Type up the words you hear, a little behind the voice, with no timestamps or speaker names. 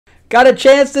got a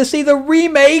chance to see the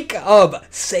remake of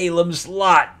Salem's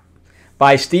Lot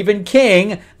by Stephen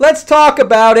King. Let's talk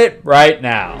about it right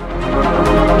now.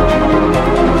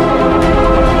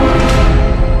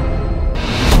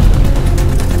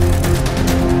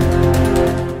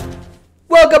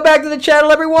 Welcome back to the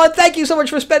channel, everyone. Thank you so much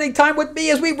for spending time with me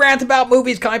as we rant about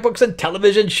movies, comic books, and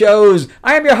television shows.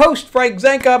 I am your host, Frank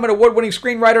Zanca. I'm an award-winning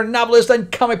screenwriter, novelist,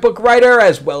 and comic book writer,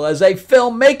 as well as a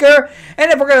filmmaker.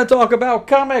 And if we're going to talk about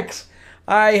comics,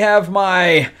 I have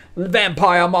my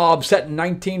vampire mob set in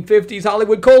 1950s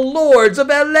Hollywood called Lords of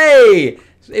L.A.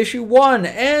 Issue 1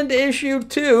 and Issue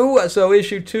 2. So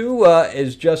Issue 2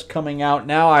 is just coming out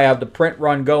now. I have the print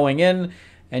run going in.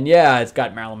 And yeah, it's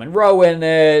got Marilyn Monroe in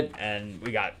it, and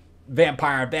we got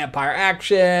vampire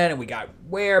action, and we got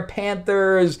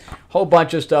were-panthers, whole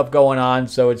bunch of stuff going on.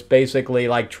 So it's basically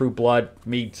like True Blood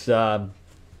meets The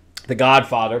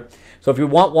Godfather. So if you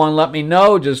want one, let me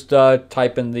know. Just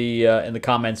type in the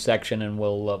comments section, and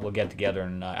we'll get together.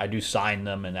 And I do sign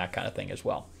them and that kind of thing as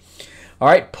well. All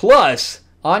right. Plus,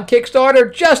 on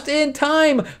Kickstarter, just in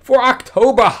time for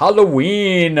October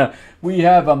Halloween, we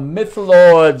have a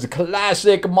Mythlords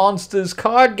Classic Monsters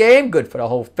card game, good for the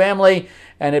whole family,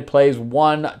 and it plays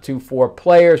 1 to 4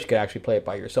 players. You can actually play it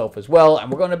by yourself as well,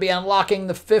 and we're going to be unlocking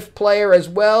the 5th player as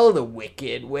well, the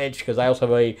Wicked Witch, because I also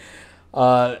have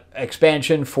a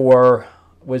expansion for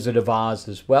Wizard of Oz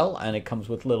as well, and it comes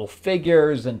with little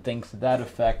figures and things to that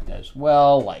effect as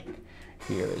well, like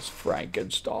here is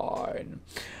Frankenstein.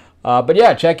 But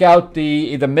yeah, check out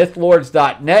either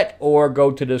mythlords.net or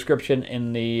go to the description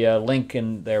in the link,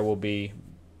 and there will be,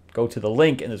 go to the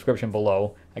link in the description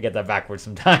below. I get that backwards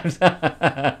sometimes.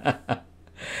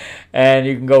 And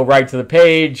you can go right to the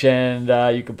page,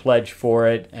 and you can pledge for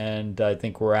it, and I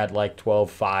think we're at like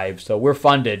 12.5, so we're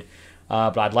funded,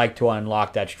 but I'd like to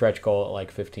unlock that stretch goal at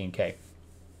like 15K.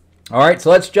 All right,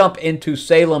 so let's jump into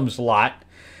Salem's Lot.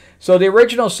 So the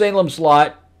original Salem's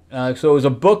Lot, so it was a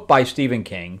book by Stephen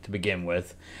King to begin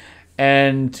with.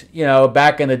 And, you know,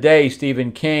 back in the day,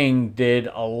 Stephen King did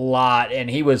a lot, and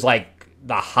he was like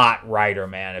the hot writer,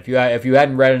 man. If you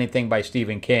hadn't read anything by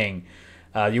Stephen King,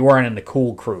 you weren't in the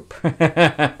cool group.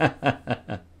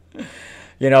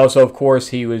 You know, so of course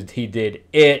he did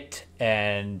It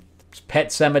and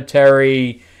Pet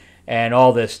Cemetery and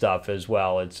all this stuff as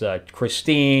well. It's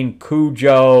Christine,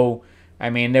 Cujo. I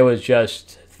mean, there was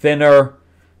just Thinner.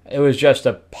 It was just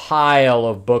a pile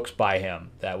of books by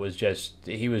him that was just,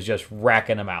 he was just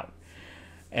racking them out.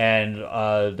 And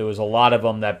there was a lot of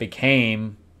them that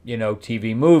became, you know,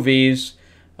 TV movies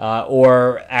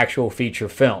or actual feature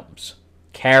films.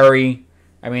 Carrie,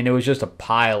 I mean, it was just a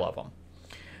pile of them.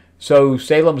 So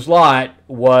Salem's Lot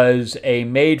was a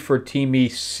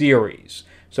made-for-TV series.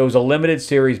 So it was a limited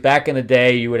series. Back in the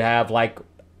day, you would have like,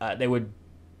 they would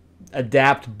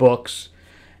adapt books,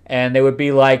 and they would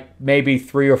be like maybe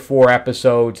 3 or 4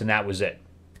 episodes, and that was it.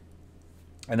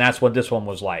 And that's what this one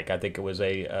was like. I think it was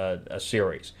a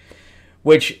series,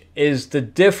 which is the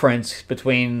difference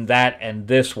between that and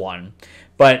this one.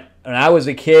 But when I was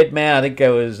a kid, man, I think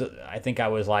I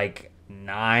was like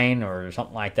 9 or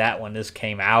something like that when this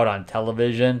came out on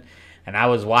television, and I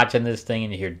was watching this thing,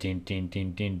 and you hear din din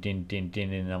din din din din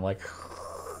din, and I'm like,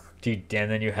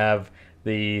 and then you have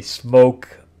the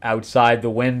smoke outside the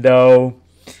window.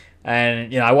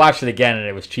 And, you know, I watched it again, and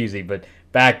it was cheesy, but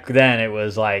back then it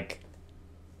was like,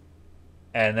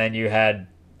 and then you had,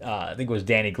 I think it was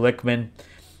Danny Glickman,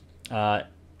 on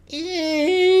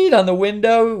the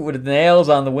window, with the nails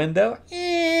on the window.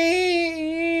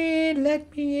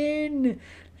 Let me in.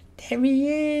 Let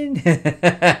me in.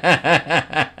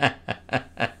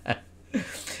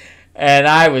 And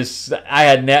that was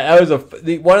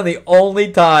one of the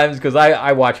only times, because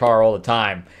I watch horror all the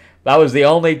time. That was the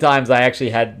only times I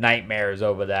actually had nightmares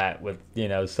over that, with, you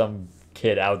know, some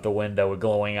kid out the window with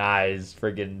glowing eyes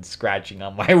friggin' scratching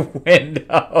on my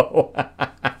window.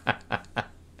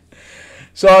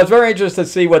 So I was very interested to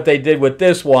see what they did with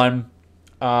this one.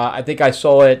 I think I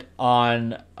saw it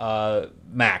on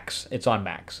Max. It's on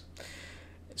Max.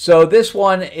 So this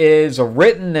one is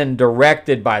written and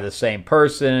directed by the same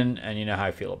person, and you know how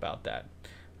I feel about that.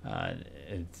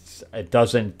 It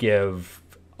doesn't give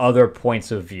other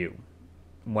points of view.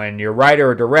 When you're a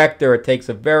writer or director, it takes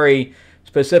a very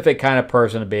specific kind of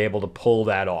person to be able to pull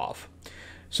that off.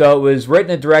 So it was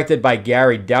written and directed by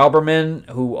Gary Dauberman,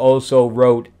 who also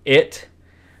wrote It,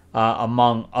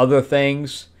 among other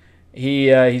things.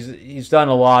 He's done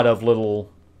a lot of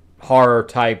little horror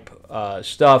type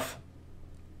stuff.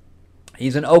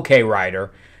 He's an okay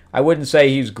writer. I wouldn't say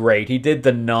he's great. He did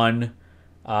The Nun.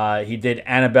 He did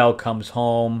Annabelle Comes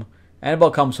Home.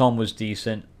 Annabelle Comes Home was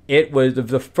decent. it was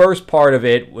the first part of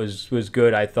it was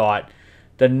good. I thought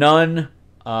The Nun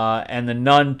and The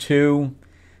Nun 2.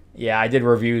 Yeah, I did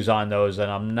reviews on those, and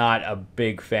I'm not a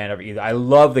big fan of either. I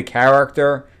love the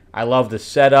character. I love the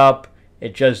setup.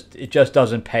 It just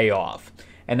doesn't pay off,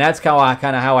 and that's kind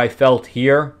of how I felt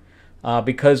here,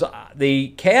 because the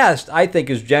cast I think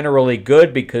is generally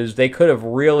good because they could have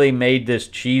really made this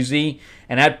cheesy,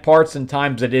 and at parts and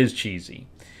times it is cheesy,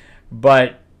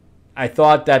 but I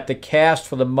thought that the cast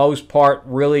for the most part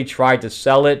really tried to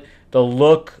sell it. The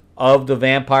look of the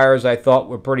vampires I thought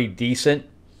were pretty decent.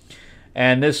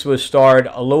 And this was starred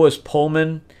Louis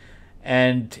Pullman,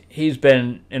 and he's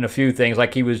been in a few things.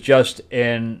 Like he was just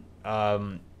in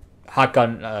Top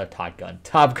Gun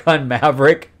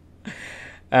Maverick,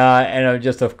 and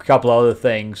just a couple other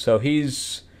things. So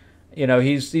he's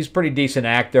pretty decent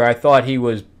actor. I thought he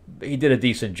did a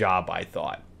decent job, I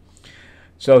thought.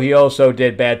 So he also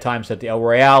did Bad Times at the El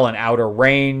Royale and Outer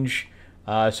Range.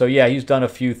 So yeah, he's done a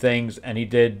few things, and he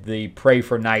did the Pray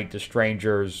for Night, The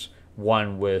Strangers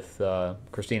one with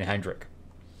Christina Hendrick.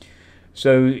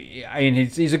 So I mean,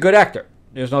 he's a good actor.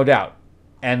 There's no doubt.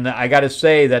 And I got to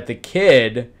say that the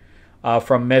kid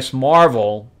from Miss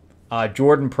Marvel,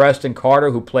 Jordan Preston Carter,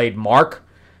 who played Mark,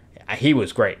 he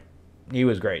was great. He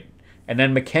was great. And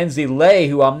then Mackenzie Leigh,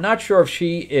 who I'm not sure if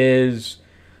she is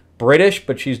British,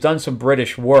 but she's done some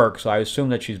British work, so I assume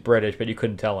that she's British, but you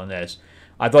couldn't tell in this.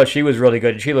 I thought she was really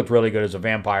good, and she looked really good as a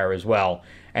vampire as well.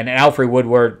 And Alfre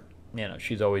Woodward,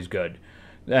 she's always good.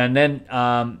 And then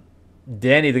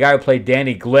Danny, the guy who played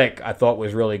Danny Glick, I thought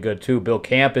was really good too. Bill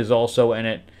Camp is also in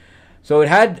it. So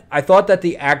I thought that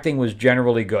the acting was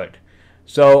generally good.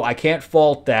 So I can't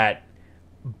fault that.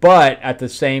 But at the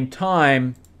same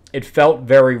time, it felt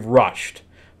very rushed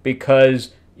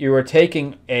because you were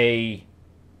taking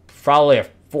probably a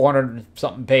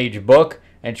 400-something page book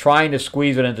and trying to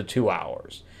squeeze it into 2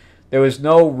 hours. There was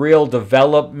no real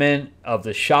development of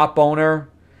the shop owner.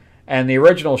 And the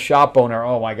original shop owner,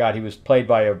 oh my God, he was played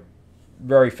by a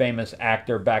very famous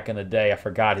actor back in the day. I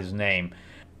forgot his name.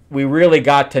 We really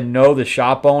got to know the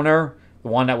shop owner, the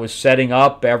one that was setting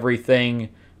up everything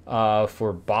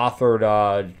for Bothard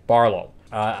Barlow.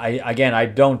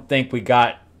 I don't think we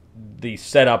got the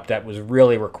setup that was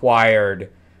really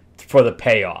required for the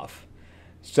payoff.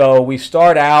 So we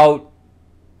start out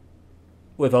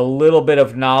with a little bit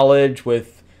of knowledge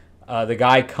with the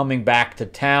guy coming back to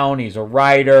town. He's a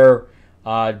writer,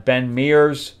 Ben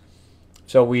Mears.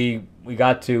 So we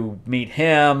got to meet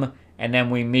him, and then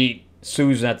we meet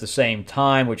Susan at the same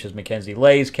time, which is Mackenzie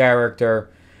Leigh's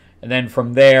character. And then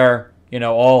from there,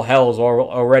 all hell's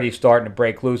already starting to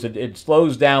break loose. It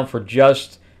slows down for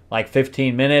just like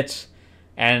 15 minutes,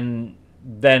 and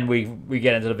then we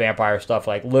get into the vampire stuff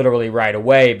like literally right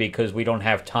away because we don't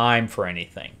have time for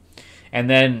anything. And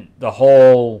then the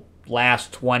whole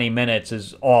last 20 minutes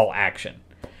is all action.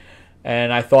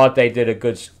 And I thought they did a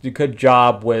good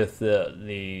job with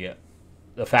the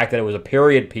fact that it was a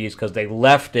period piece because they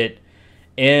left it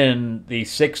in the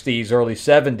 60s, early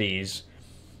 70s.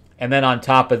 And then on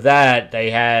top of that,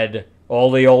 they had all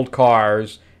the old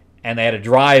cars and they had a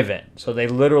drive-in. So they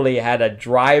literally had a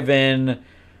drive-in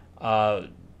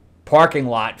parking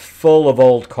lot full of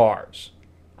old cars.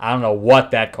 I don't know what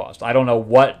that cost. I don't know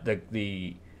what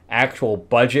the actual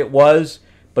budget was,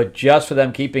 but just for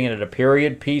them keeping it at a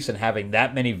period piece and having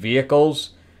that many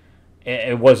vehicles,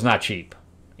 it was not cheap.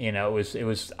 It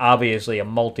was obviously a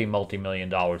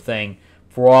multi-million-dollar thing.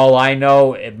 For all I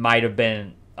know, it might have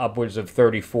been upwards of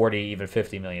 30, 40, even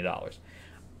 $50 million.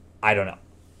 I don't know.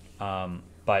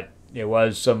 But there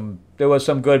was some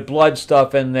good blood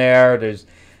stuff in there. There's,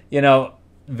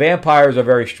 vampires are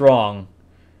very strong.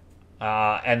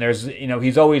 And there's,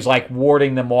 he's always like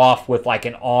warding them off with like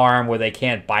an arm where they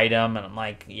can't bite him. And I'm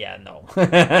like, yeah, no.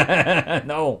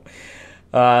 No.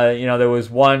 There was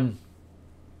one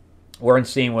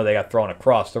scene where they got thrown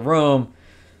across the room.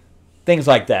 Things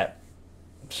like that.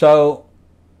 So,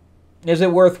 is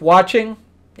it worth watching?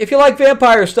 If you like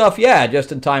vampire stuff, yeah,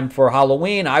 just in time for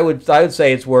Halloween, I would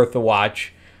say it's worth the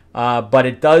watch. But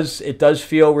it does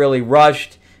feel really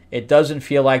rushed. It doesn't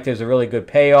feel like there's a really good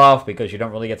payoff because you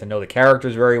don't really get to know the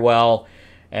characters very well,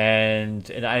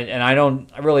 and I don't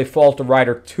really fault the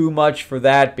writer too much for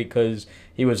that because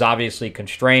he was obviously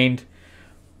constrained.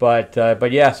 But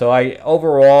yeah, so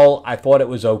overall I thought it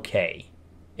was okay.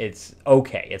 It's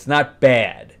okay. It's not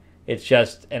bad. It's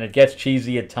just, and it gets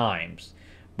cheesy at times,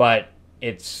 but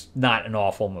it's not an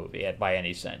awful movie by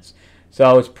any sense.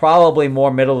 So it's probably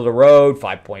more middle of the road,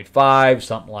 5.5,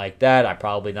 something like that. I'm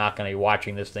probably not going to be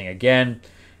watching this thing again.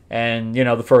 And,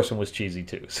 the first one was cheesy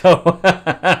too. So,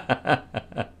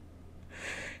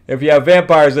 if you have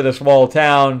vampires in a small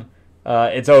town,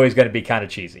 it's always going to be kind of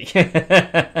cheesy.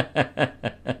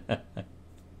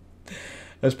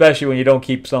 Especially when you don't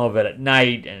keep some of it at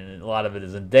night and a lot of it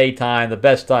is in daytime. The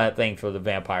best thing for the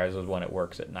vampires is when it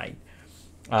works at night.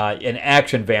 And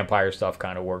action vampire stuff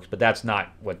kind of works, but that's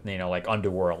not what, like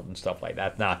Underworld and stuff like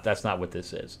that. That's not what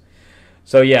this is.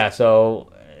 So yeah,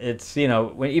 so it's,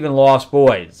 even Lost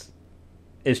Boys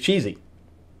is cheesy.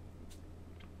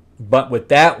 But with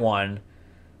that one,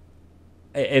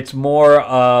 it's more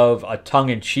of a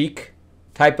tongue-in-cheek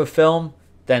type of film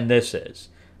than this is.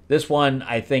 This one,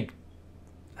 I think,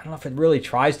 I don't know if it really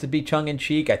tries to be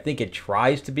tongue-in-cheek. I think it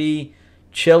tries to be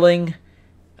chilling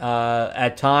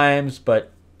at times,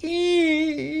 but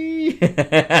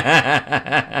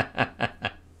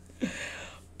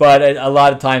but a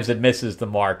lot of times it misses the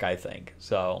mark, I think.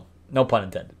 So, no pun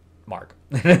intended, Mark.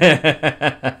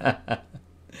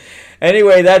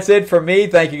 Anyway, that's it for me.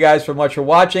 Thank you guys so much for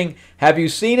watching. Have you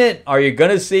seen it? Are you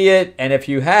going to see it? And if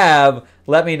you have,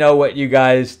 let me know what you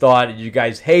guys thought. Did you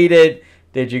guys hate it?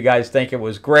 Did you guys think it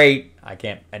was great?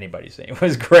 Anybody say it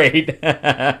was great.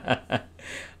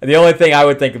 The only thing I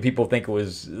would think if people think it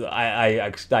was,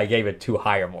 I gave it too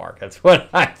high a mark. That's what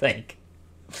I think.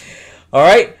 All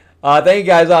right. Thank you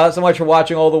guys so much for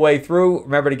watching all the way through.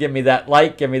 Remember to give me that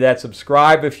like, give me that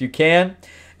subscribe if you can.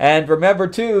 And remember,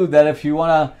 too, that if you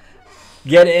want to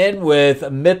get in with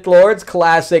Mythlord's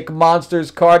classic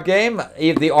Monsters card game,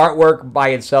 the artwork by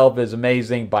itself is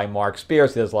amazing by Mark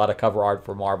Spears. There's a lot of cover art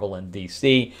for Marvel and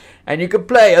DC. And you can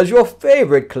play as your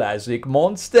favorite classic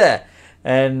monster.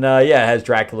 And yeah, it has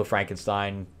Dracula,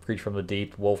 Frankenstein, Creature from the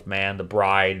Deep, Wolfman, The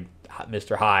Bride,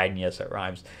 Mr. Hyde, and yes, that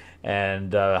rhymes,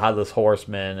 and Headless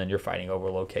Horseman, and you're fighting over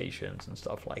locations and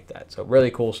stuff like that. So really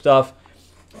cool stuff.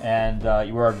 And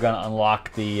you are going to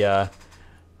unlock the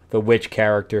witch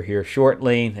character here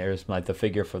shortly. There's like the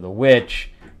figure for the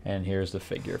witch, and here's the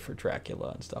figure for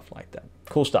Dracula and stuff like that.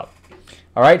 Cool stuff.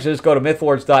 All right, so just go to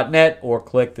mythlords.net or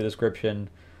click the description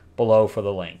below for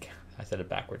the link. I said it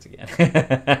backwards again.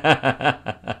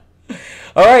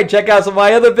 All right, check out some of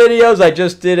my other videos. I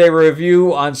just did a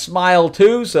review on Smile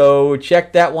 2, so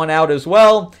check that one out as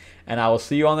well. And I will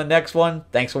see you on the next one.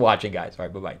 Thanks for watching, guys. All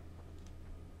right, bye-bye.